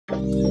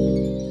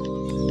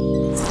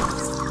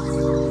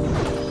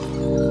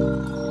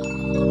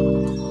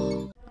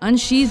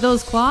Unsheathe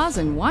those claws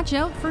and watch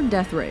out for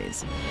death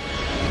rays.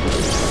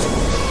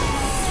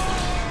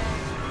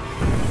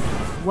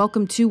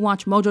 Welcome to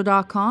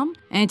WatchMojo.com,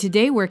 and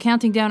today we're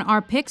counting down our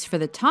picks for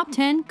the top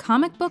 10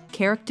 comic book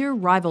character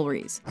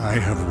rivalries. I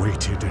have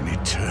waited an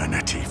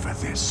eternity for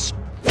this.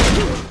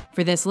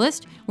 For this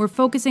list, we're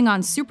focusing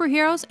on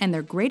superheroes and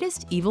their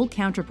greatest evil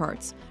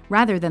counterparts,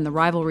 rather than the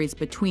rivalries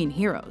between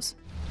heroes.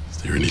 Is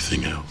there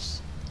anything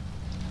else?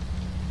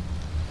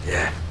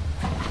 Yeah.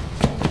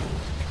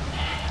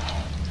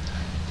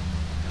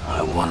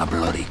 I want a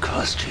bloody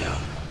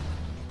costume.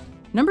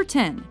 Number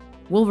 10.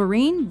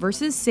 Wolverine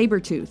vs.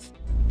 Sabretooth.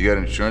 You got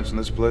insurance in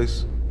this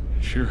place?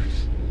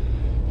 Insurance?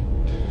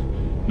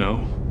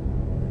 No.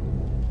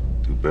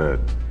 Too bad.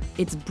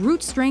 It's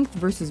brute strength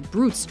versus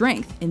brute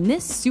strength in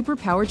this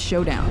superpowered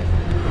showdown.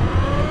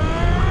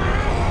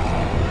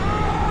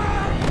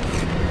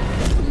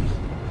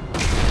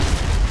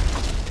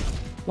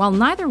 While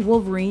neither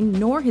Wolverine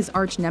nor his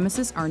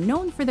arch-nemesis are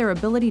known for their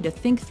ability to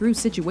think through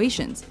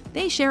situations,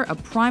 they share a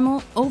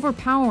primal,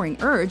 overpowering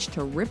urge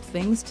to rip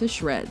things to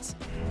shreds.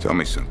 Tell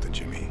me something,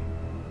 Jimmy.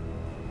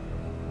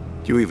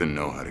 Do you even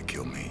know how to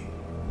kill me?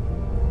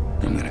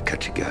 I'm gonna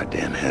cut your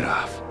goddamn head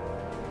off.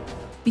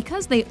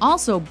 Because they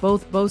also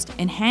both boast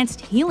enhanced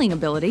healing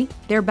ability,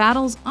 their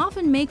battles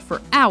often make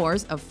for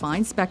hours of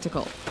fine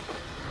spectacle.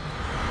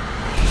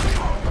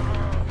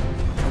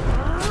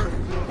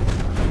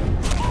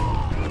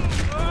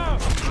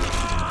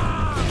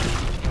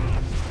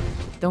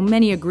 Though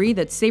many agree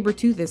that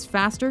Sabretooth is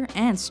faster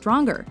and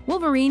stronger,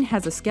 Wolverine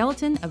has a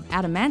skeleton of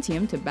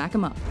adamantium to back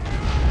him up.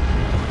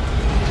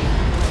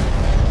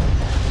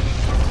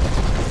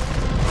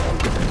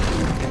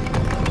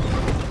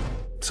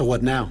 So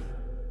what now?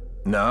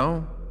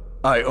 Now,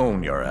 I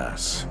own your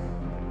ass.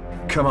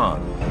 Come on.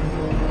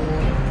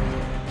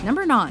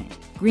 Number 9.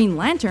 Green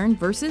Lantern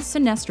vs.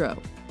 Sinestro.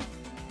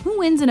 Who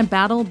wins in a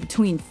battle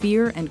between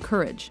fear and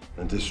courage?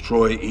 And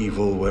destroy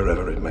evil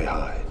wherever it may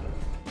hide.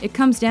 It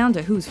comes down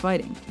to who's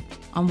fighting.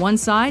 On one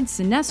side,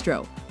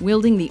 Sinestro,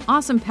 wielding the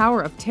awesome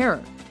power of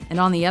terror, and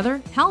on the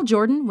other, Hal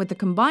Jordan with the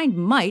combined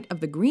might of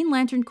the Green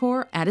Lantern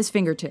Corps at his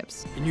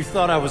fingertips. And you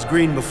thought I was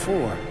green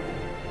before.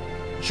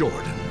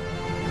 Jordan.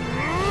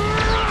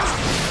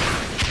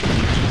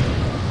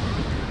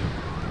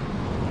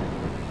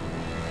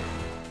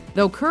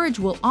 Though courage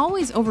will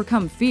always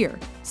overcome fear,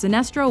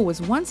 Sinestro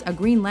was once a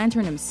Green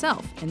Lantern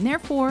himself and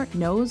therefore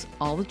knows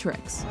all the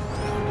tricks.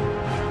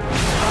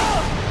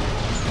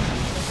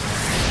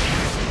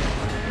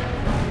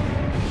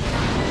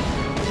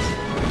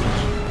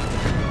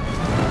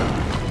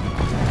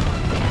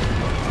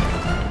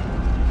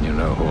 You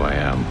know who I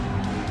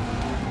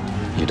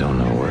am. You don't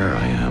know where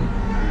I am.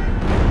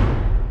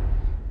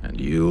 And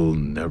you'll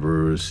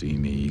never see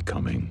me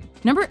coming.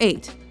 Number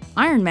 8.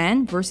 Iron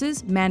Man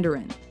vs.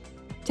 Mandarin.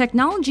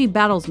 Technology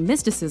battles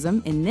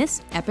mysticism in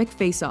this epic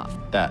face-off.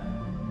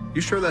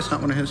 You sure that's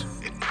not one of his?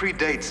 It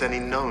predates any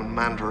known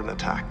Mandarin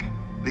attack.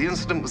 The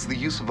incident was the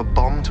use of a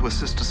bomb to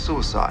assist a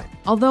suicide.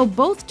 Although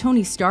both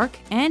Tony Stark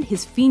and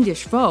his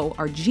fiendish foe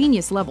are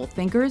genius-level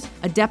thinkers,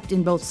 adept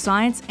in both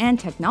science and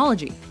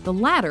technology, the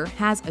latter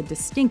has a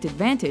distinct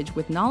advantage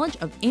with knowledge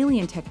of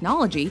alien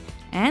technology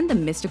and the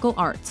mystical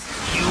arts.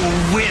 You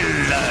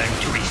will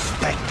learn to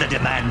respect the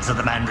demands of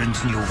the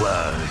Mandarin's new world,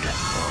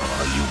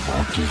 or you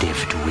won't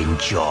live to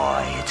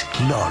enjoy its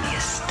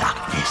glorious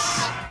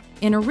darkness.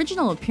 In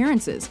original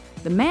appearances,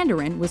 the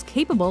Mandarin was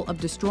capable of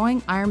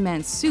destroying Iron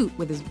Man's suit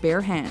with his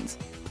bare hands.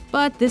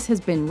 But this has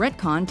been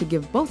retconned to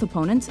give both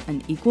opponents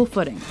an equal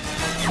footing.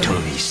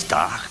 Tony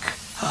Stark,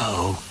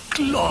 how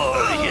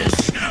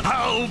glorious,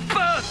 how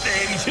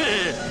perfect,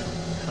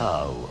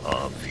 how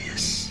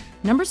obvious.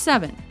 Number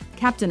 7.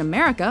 Captain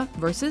America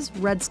vs.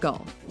 Red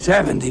Skull.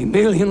 70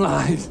 million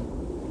lives,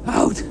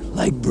 out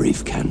like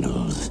brief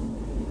candles.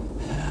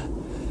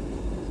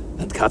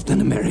 And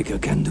Captain America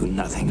can do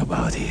nothing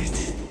about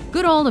it.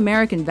 Good old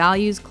American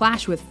values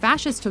clash with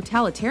fascist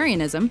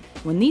totalitarianism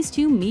when these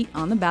two meet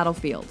on the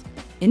battlefield.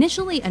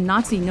 Initially a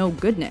Nazi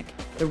no-goodnik,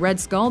 the Red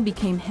Skull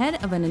became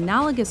head of an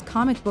analogous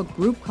comic book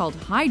group called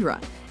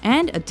Hydra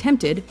and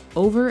attempted,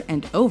 over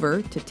and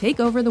over, to take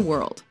over the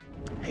world.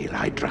 Hail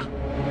Hydra.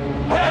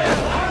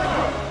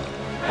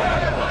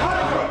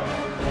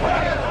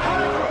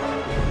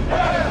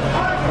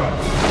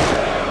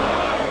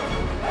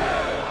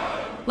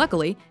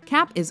 Luckily,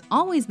 Cap is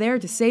always there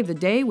to save the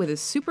day with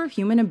his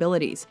superhuman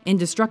abilities,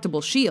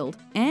 indestructible shield,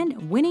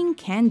 and winning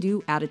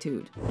can-do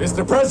attitude.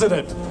 Mr.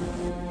 President!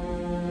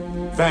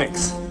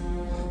 Thanks.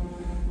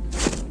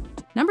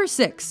 Number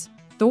 6.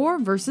 Thor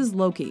vs.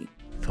 Loki.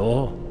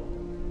 Thor,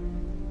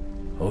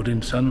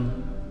 Odin's son,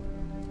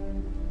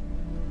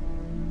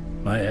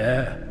 my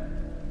heir,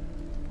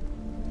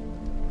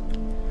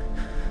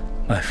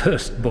 my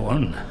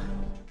firstborn.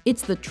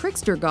 It's the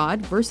trickster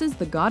god versus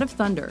the god of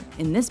thunder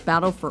in this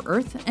battle for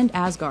Earth and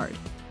Asgard.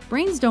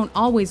 Brains don't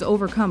always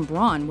overcome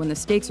brawn when the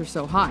stakes are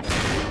so high.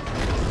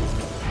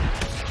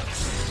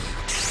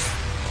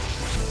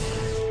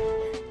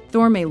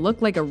 Thor may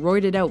look like a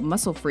roided-out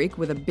muscle freak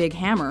with a big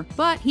hammer,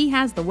 but he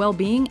has the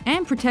well-being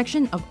and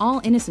protection of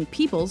all innocent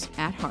peoples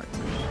at heart.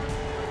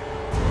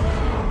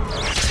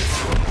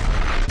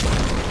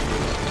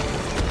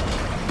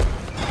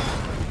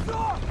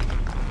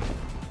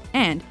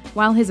 And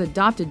while his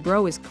adopted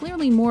bro is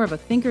clearly more of a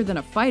thinker than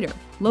a fighter,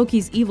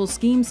 Loki's evil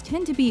schemes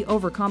tend to be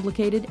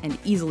overcomplicated and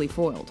easily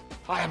foiled.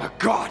 I am a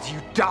god, you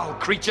dull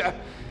creature,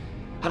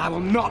 and I will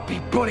not be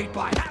bullied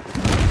by that.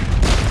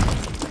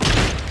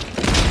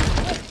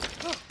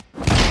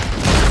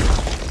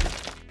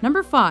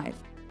 Number 5.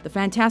 The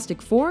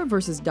Fantastic Four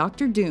vs.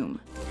 Doctor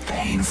Doom.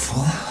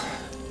 Painful?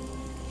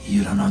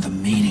 You don't know the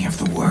meaning of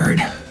the word.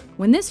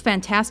 When this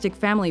fantastic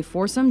family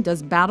foursome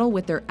does battle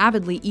with their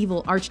avidly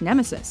evil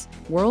arch-nemesis,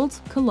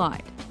 worlds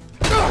collide.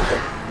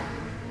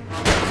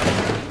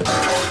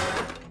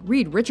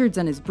 Reed Richards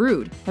and his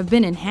brood have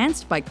been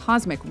enhanced by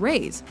cosmic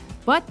rays,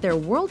 but their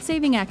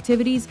world-saving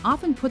activities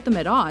often put them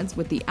at odds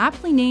with the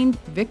aptly named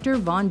Victor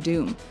Von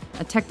Doom,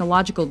 a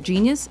technological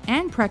genius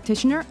and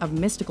practitioner of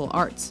mystical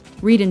arts.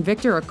 Reed and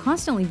Victor are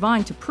constantly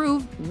vying to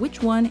prove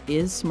which one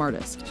is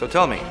smartest. So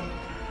tell me,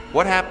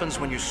 what happens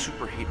when you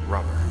superheat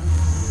rubber?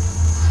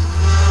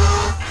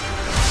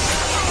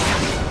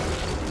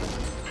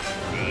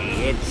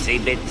 The itsy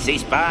bitsy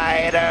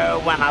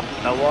spider went up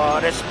the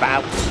water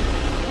spout.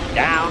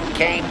 Down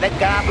came the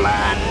goblin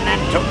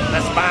and took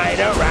the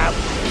spider out.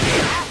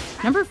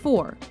 Number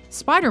 4.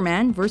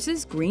 Spider-Man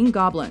vs. Green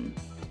Goblin.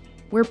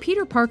 Where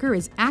Peter Parker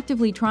is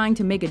actively trying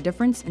to make a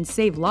difference and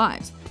save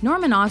lives,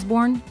 Norman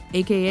Osborn,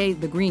 aka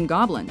the Green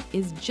Goblin,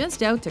 is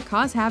just out to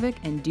cause havoc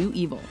and do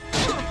evil.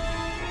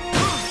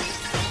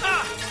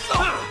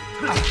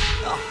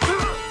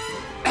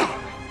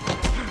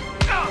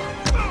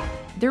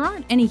 There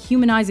aren't any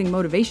humanizing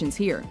motivations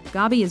here.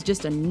 Gobby is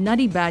just a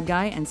nutty bad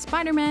guy and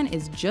Spider-Man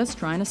is just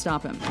trying to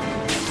stop him.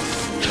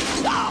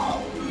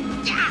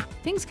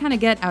 Things kind of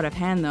get out of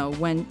hand though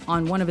when,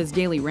 on one of his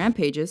daily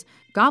rampages,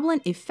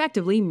 Goblin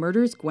effectively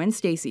murders Gwen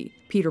Stacy,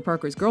 Peter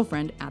Parker's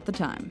girlfriend at the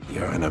time.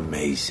 You're an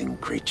amazing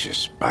creature,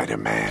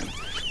 Spider-Man.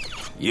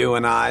 You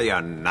and I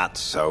are not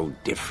so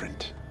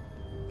different.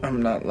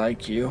 I'm not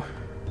like you.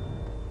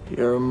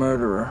 You're a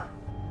murderer.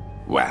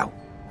 Well,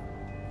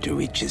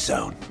 to each his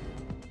own.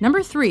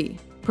 Number 3.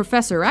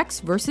 Professor X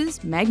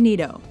vs.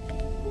 Magneto.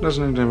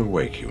 Doesn't it ever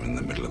wake you in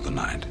the middle of the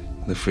night?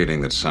 The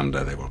feeling that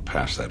someday they will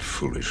pass that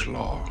foolish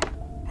law,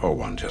 or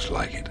one just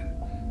like it,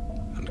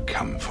 and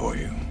come for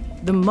you.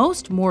 The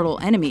most mortal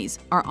enemies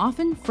are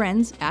often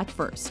friends at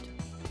first.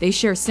 They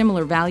share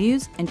similar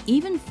values and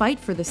even fight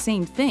for the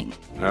same thing.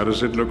 How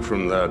does it look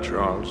from there,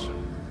 Charles?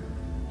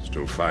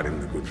 Still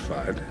fighting the good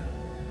fight?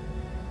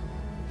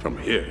 From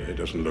here, it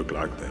doesn't look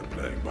like they're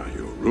playing by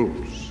your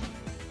rules.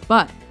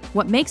 But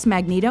what makes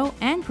Magneto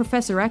and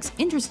Professor X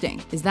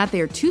interesting is that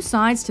they are two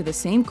sides to the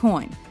same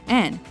coin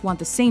and want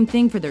the same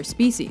thing for their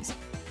species.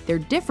 Their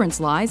difference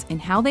lies in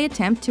how they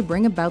attempt to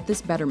bring about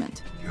this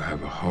betterment. You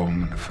have a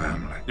home and a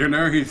family. You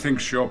know, he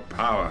thinks your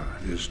power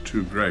is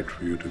too great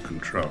for you to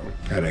control.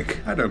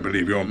 Eric, I don't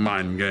believe your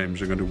mind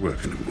games are going to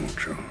work anymore,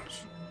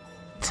 Charles.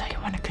 So you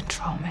want to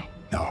control me?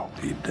 No,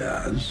 he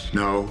does.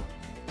 No.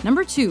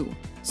 Number 2.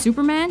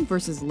 Superman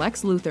vs.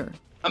 Lex Luthor.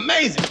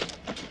 Amazing!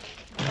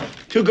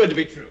 Too good to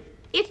be true.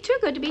 It's too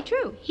good to be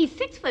true. He's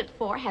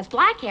 6'4", has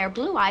black hair,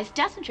 blue eyes,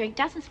 doesn't drink,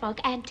 doesn't smoke,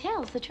 and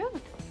tells the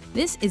truth.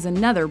 This is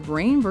another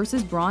brain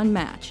versus brawn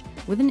match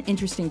with an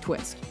interesting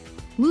twist.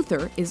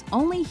 Luthor is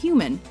only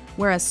human,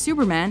 whereas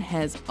Superman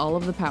has all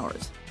of the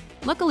powers.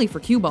 Luckily for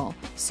Q-Ball,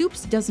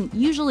 Supes doesn't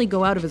usually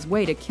go out of his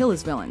way to kill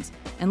his villains,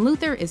 and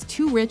Luthor is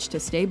too rich to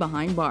stay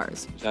behind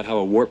bars. Is that how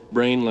a warped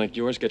brain like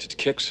yours gets its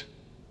kicks?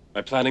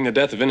 By planning the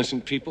death of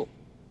innocent people?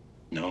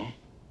 No.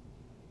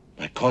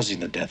 By causing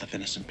the death of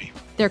innocent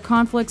people. Their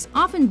conflicts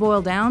often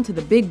boil down to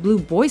the big blue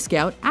Boy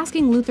Scout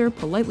asking Luthor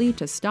politely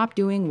to stop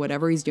doing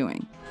whatever he's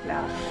doing.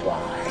 Now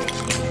fly.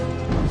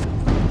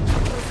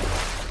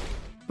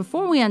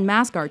 Before we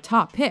unmask our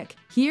top pick,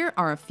 here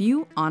are a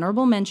few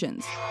honorable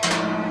mentions.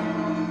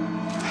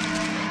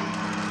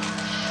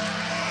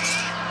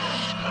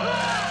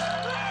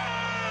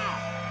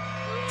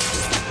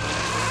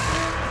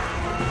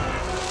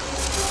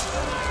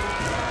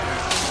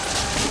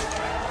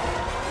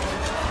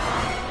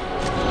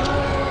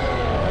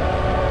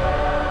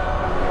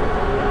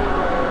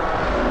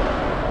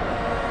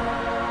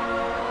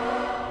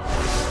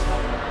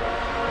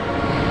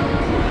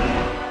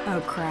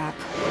 Crap.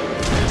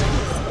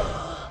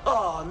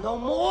 Oh, no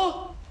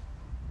more?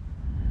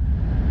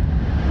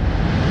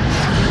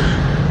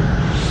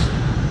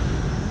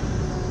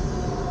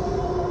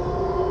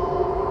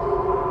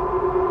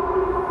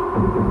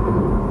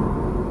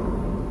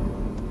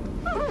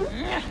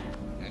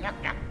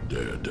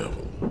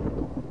 Daredevil.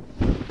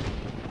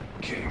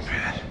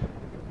 Kingpin.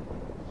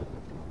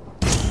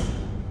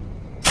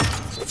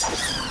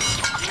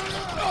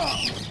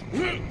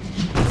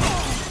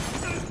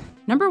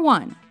 Number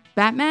 1.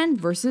 Batman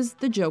vs.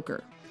 the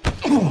Joker.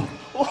 A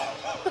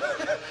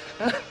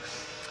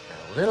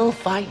little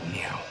fighting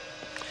you.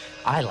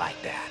 I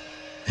like that.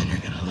 Then you're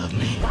gonna love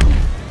me.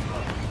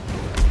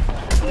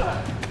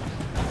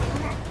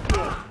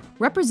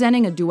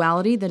 Representing a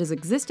duality that has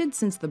existed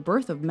since the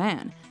birth of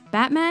man,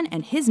 Batman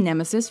and his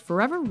nemesis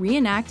forever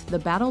reenact the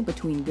battle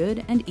between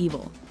good and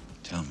evil.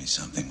 Tell me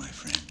something, my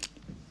friend.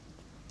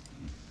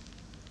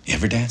 You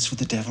ever dance with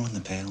the devil in the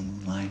pale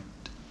moonlight?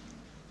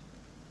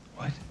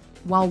 What?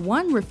 While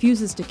one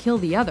refuses to kill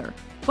the other,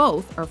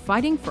 both are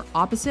fighting for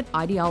opposite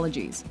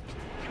ideologies.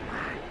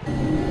 Come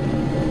on,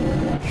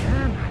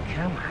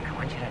 I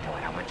want you to do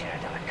it, I want you to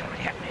do it. Come on,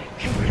 hit me.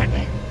 Come on, hit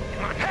me.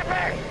 Come on, hit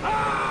me!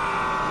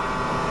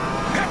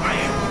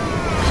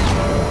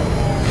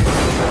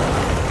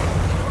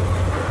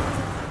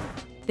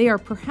 They are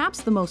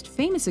perhaps the most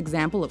famous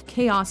example of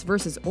chaos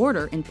versus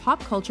order in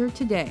pop culture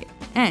today,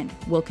 and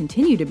will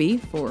continue to be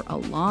for a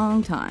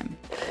long time.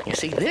 You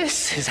see,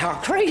 this is how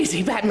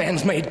crazy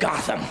Batman's made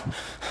Gotham.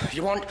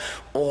 You want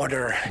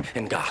order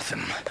in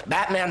Gotham.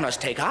 Batman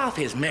must take off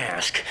his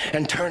mask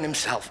and turn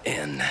himself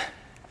in.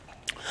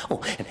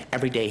 Oh, and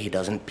every day he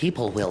doesn't,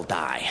 people will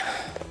die.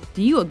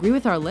 Do you agree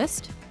with our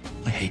list?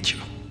 I hate you.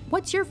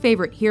 What's your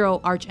favorite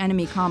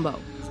hero-arch-enemy combo?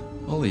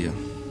 All of you.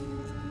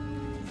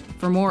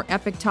 For more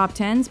epic top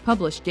 10s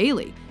published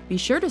daily, be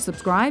sure to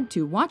subscribe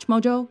to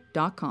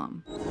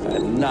WatchMojo.com.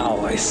 And now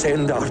I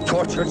send our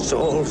tortured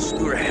souls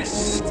to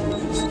rest.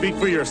 Speak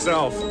for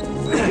yourself.